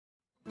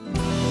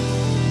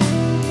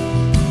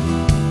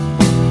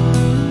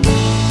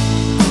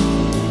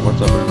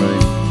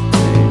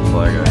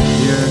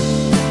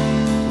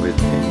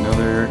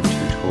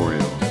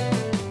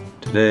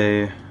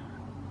Today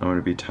I'm going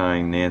to be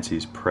tying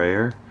Nancy's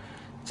prayer.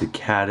 It's a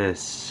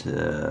caddis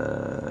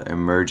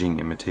emerging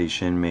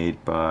imitation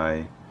made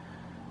by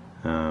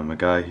a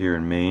guy here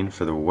in Maine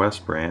for the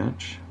West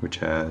Branch, which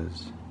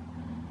has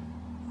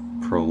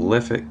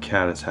prolific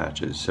caddis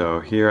hatches.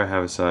 So here I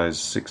have a size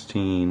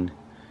 16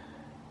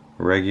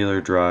 regular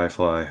dry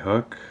fly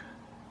hook.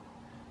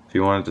 If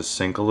you wanted to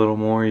sink a little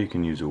more, you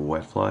can use a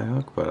wet fly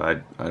hook, but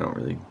I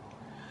don't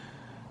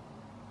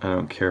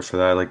care for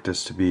that. I like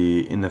this to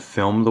be in the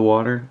film of the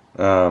water.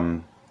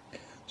 So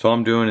all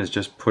I'm doing is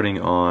just putting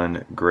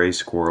on gray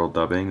squirrel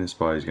dubbing. This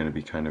body's going to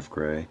be kind of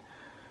gray.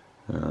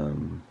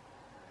 So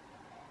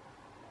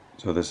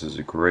this is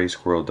a gray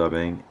squirrel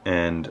dubbing,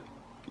 and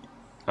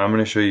I'm going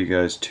to show you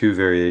guys two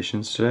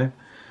variations today.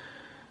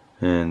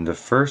 And the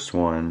first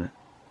one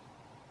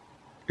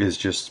is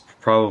just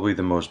probably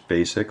the most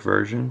basic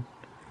version,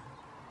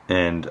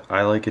 and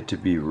I like it to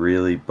be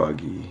really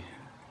buggy.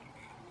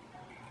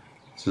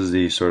 This is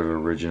the sort of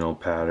original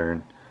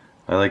pattern.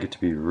 I like it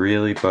to be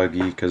really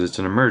buggy because it's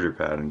an emerger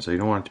pattern, so you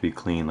don't want it to be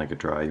clean like a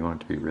dry, you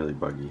want it to be really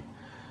buggy.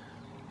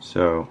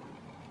 So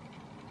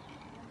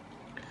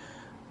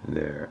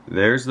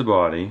there's the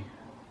body.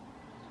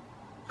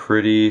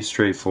 Pretty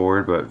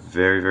straightforward, but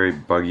very, very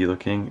buggy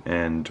looking.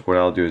 And what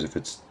I'll do is, if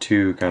it's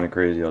too kind of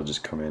crazy, I'll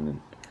just come in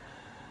and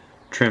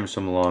trim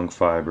some long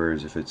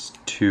fibers if it's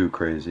too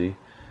crazy.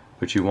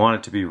 But you want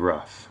it to be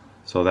rough,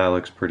 so that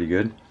looks pretty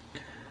good.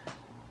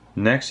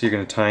 Next, you're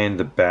going to tie in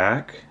the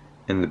back,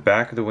 and the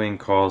back of the wing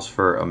calls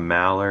for a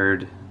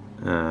mallard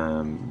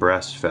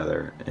breast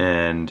feather.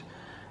 And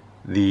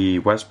the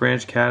West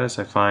Branch Caddis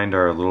I find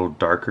are a little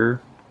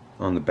darker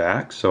on the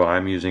back, so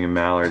I'm using a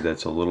mallard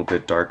that's a little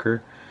bit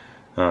darker.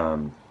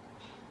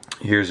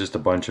 Here's just a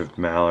bunch of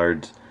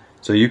mallards,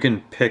 so you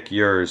can pick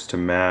yours to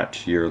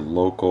match your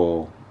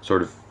local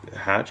sort of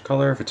hatch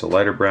color, if it's a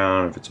lighter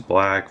brown, if it's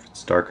black, if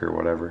it's darker,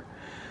 whatever.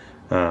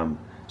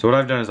 So what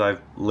I've done is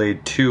I've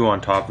laid two on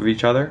top of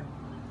each other,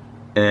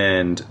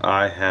 and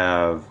I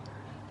have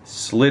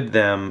slid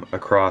them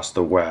across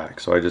the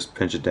wax. So I just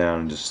pinch it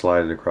down and just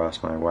slide it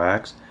across my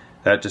wax.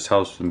 That just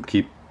helps them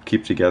keep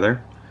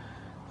together.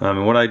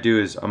 And what I do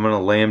is I'm going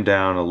to lay them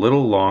down a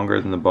little longer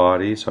than the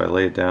body, so I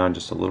lay it down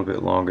just a little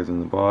bit longer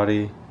than the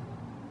body,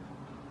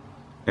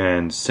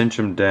 and cinch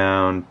them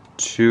down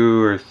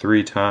 2 or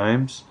 3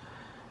 times,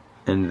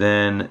 and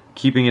then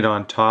keeping it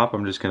on top,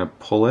 I'm just going to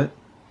pull it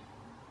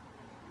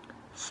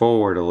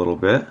forward a little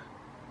bit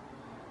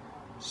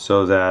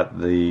so that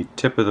the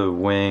tip of the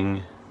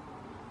wing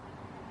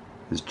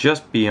is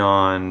just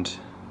beyond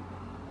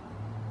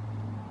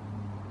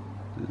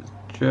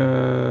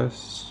the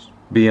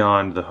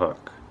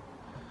hook.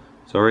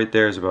 So right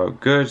there is about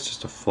good. It's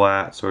just a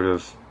flat sort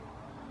of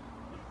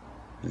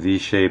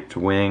V-shaped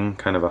wing,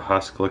 kind of a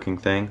husk looking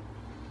thing.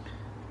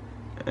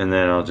 And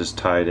then I'll just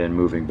tie it in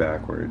moving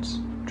backwards.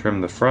 Trim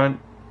the front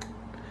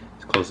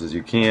as close as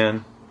you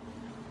can.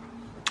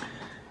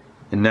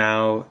 And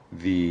now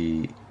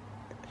the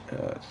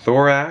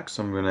thorax,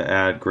 I'm going to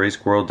add gray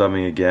squirrel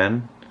dubbing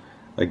again.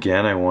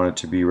 Again, I want it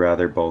to be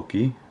rather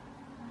bulky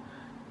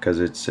because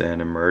it's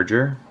an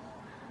emerger,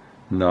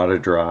 not a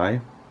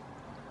dry.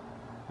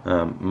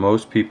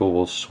 Most people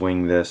will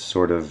swing this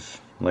sort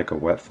of like a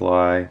wet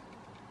fly,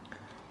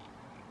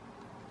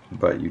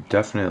 but you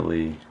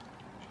definitely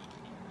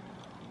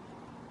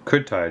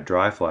could tie a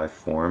dry fly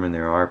form, and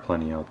there are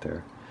plenty out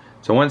there.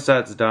 So once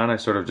that's done, I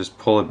sort of just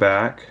pull it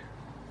back,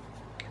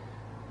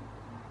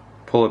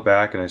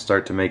 and I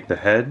start to make the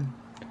head.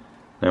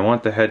 And I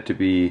want the head to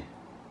be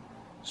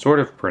sort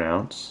of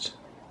pronounced.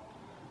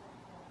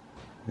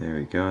 There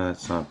we go,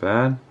 that's not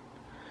bad.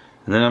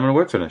 And then I'm going to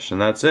whip finish, and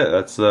that's it.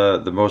 That's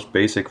the most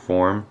basic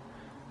form.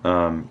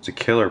 It's a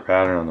killer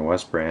pattern on the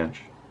West Branch,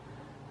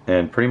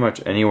 and pretty much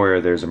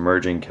anywhere there's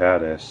emerging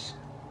caddis,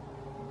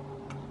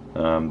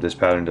 this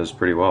pattern does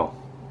pretty well.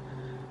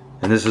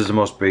 And this is the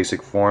most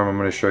basic form. I'm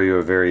going to show you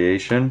a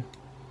variation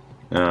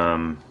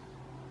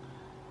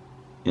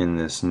in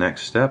this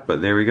next step,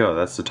 but there we go.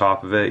 That's the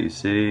top of it, you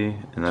see,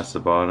 and that's the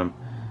bottom.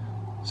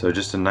 So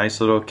just a nice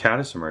little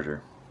caddis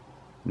emerger.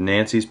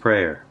 Nancy's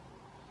prayer.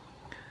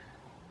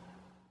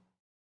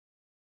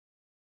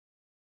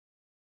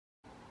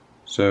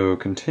 So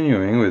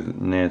continuing with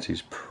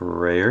Nancy's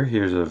prayer,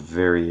 here's a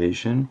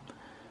variation.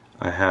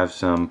 I have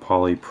some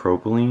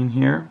polypropylene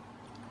here,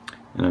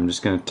 and I'm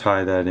just going to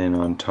tie that in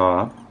on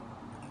top,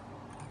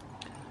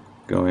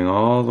 going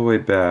all the way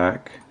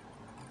back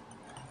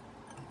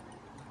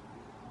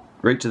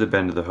right to the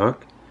bend of the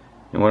hook.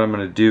 And what I'm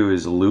going to do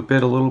is loop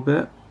it a little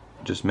bit,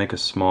 just make a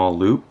small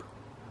loop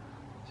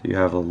so you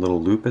have a little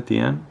loop at the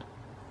end,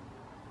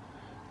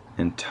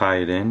 and tie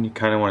it in. You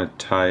kind of want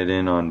to tie it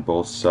in on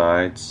both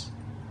sides,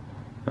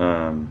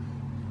 on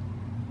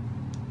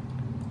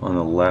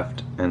the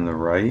left and the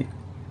right,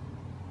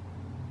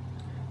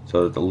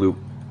 so that the loop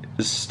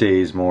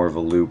stays more of a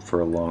loop for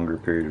a longer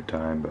period of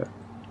time. But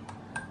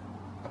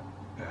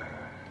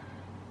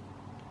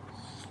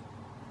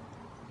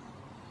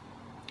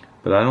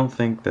I don't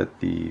think that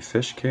the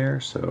fish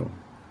care, so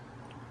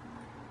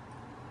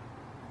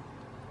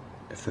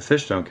if if the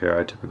fish don't care,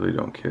 I typically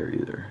don't care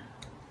either.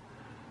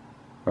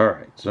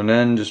 Alright, so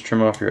then just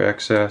trim off your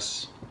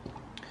excess.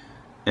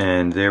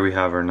 And there we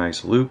have our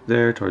nice loop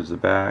there towards the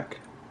back.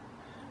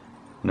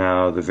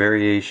 Now the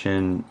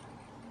variation,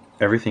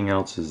 everything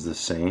else is the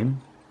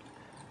same.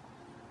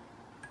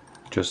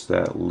 Just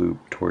that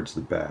loop towards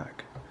the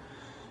back.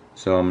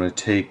 So I'm going to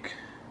take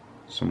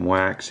some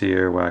wax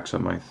here, wax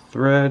up my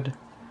thread,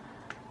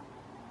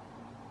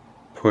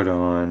 put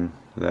on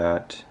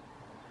that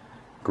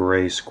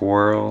gray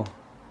squirrel,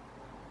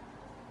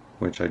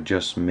 which I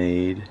just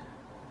made.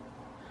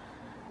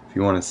 If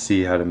you want to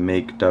see how to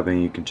make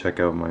dubbing, you can check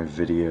out my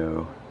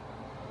video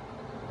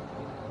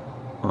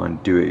on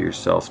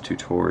do-it-yourself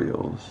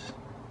tutorials.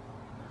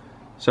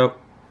 So,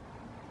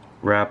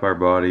 wrap our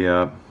body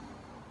up.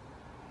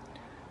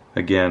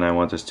 Again, I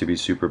want this to be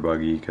super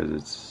buggy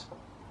because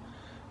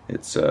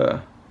it's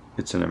an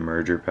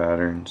emerger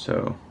pattern,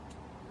 so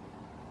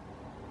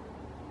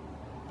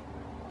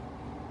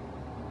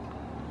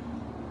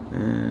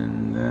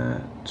and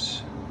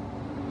that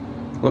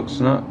looks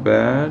not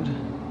bad.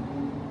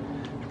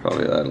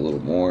 Probably add a little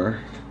more.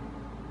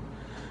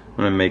 I'm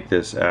going to make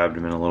this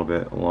abdomen a little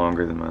bit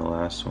longer than my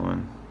last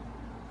one.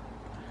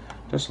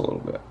 Just a little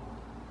bit.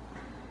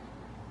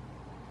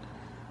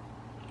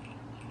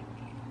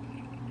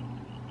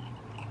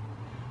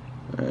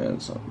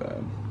 That's not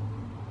bad.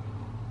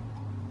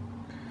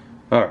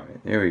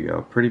 Alright, there we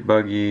go. Pretty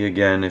buggy.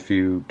 Again, if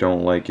you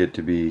don't like it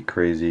to be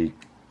crazy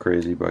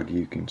buggy,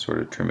 you can sort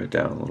of trim it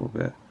down a little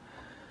bit.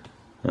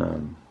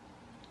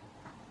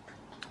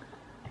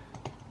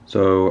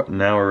 So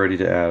now we're ready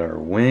to add our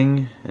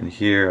wing, and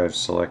here I've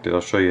selected,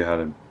 I'll show you how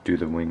to do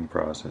the wing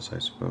process, I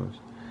suppose.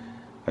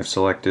 I've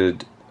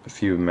selected a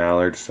few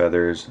mallard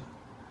feathers.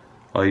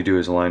 All you do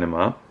is line them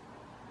up,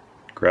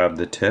 grab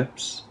the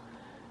tips,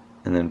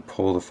 and then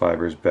pull the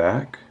fibers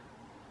back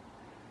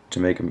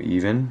to make them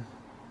even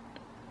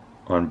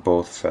on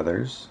both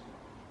feathers.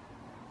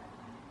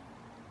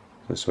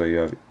 This way you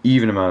have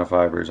even amount of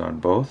fibers on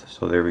both.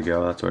 So there we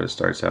go, that's what it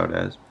starts out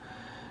as.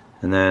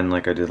 And then,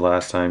 like I did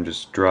last time,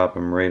 just drop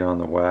them right on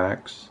the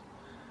wax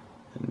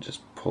and just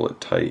pull it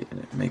tight,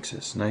 and it makes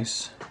this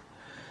nice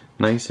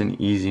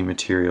and easy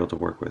material to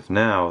work with.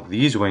 Now,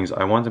 these wings,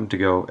 I want them to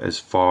go as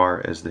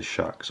far as the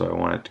shuck, so I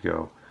want it to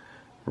go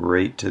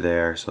right to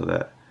there so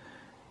that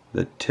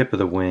the tip of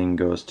the wing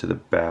goes to the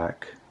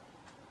back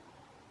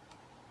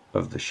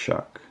of the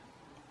shuck.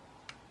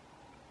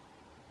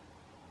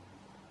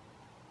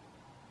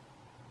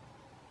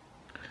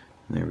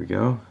 And there we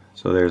go.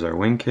 So there's our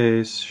wing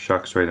case,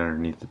 shuck's right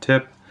underneath the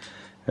tip.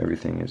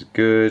 Everything is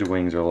good,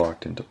 wings are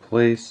locked into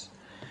place.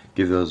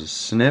 Give those a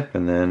snip,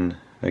 and then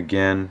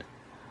again,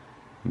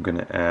 I'm going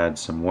to add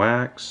some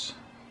wax.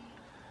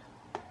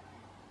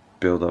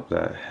 Build up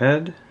that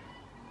head,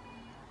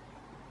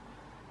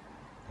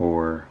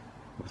 or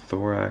the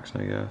thorax,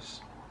 I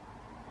guess.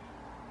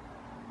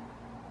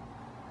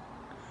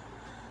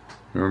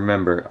 And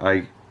remember,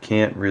 I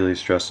can't really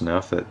stress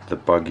enough that the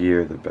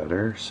buggier the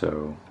better,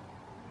 so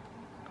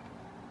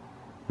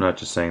I'm not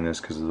just saying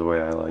this because of the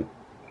way I like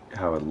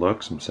how it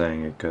looks, I'm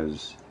saying it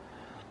because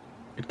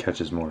it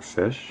catches more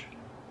fish.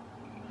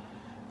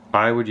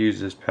 I would use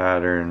this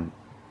pattern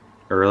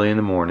early in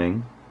the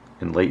morning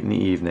and late in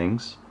the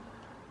evenings,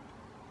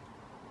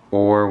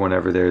 or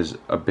whenever there's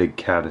a big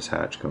caddis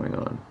hatch going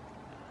on.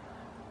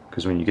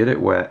 Because when you get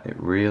it wet, it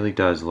really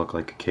does look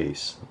like a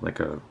case, like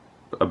a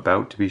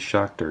about to be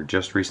shucked or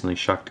just recently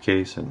shucked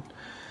case, and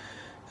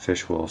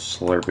fish will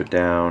slurp it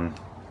down.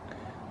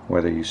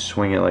 Whether you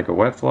swing it like a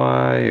wet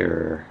fly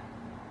or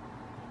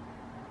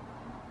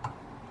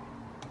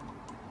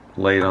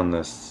lay it on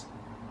the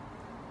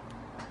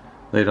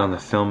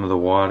film of the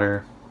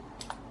water.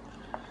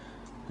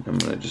 I'm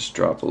gonna just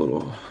drop a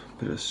little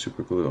bit of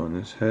super glue on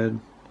this head,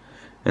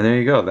 and there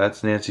you go.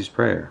 That's Nancy's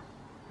prayer.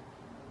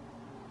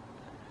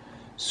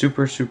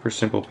 Super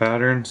simple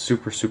pattern,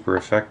 super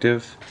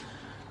effective.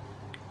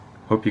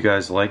 Hope you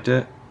guys liked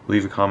it.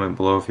 Leave a comment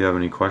below if you have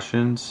any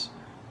questions.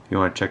 If you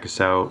want to check us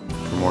out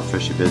for more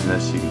fishy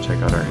business, you can check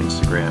out our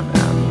Instagram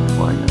at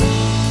Flying.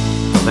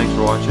 So thanks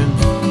for watching.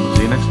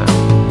 See you next time.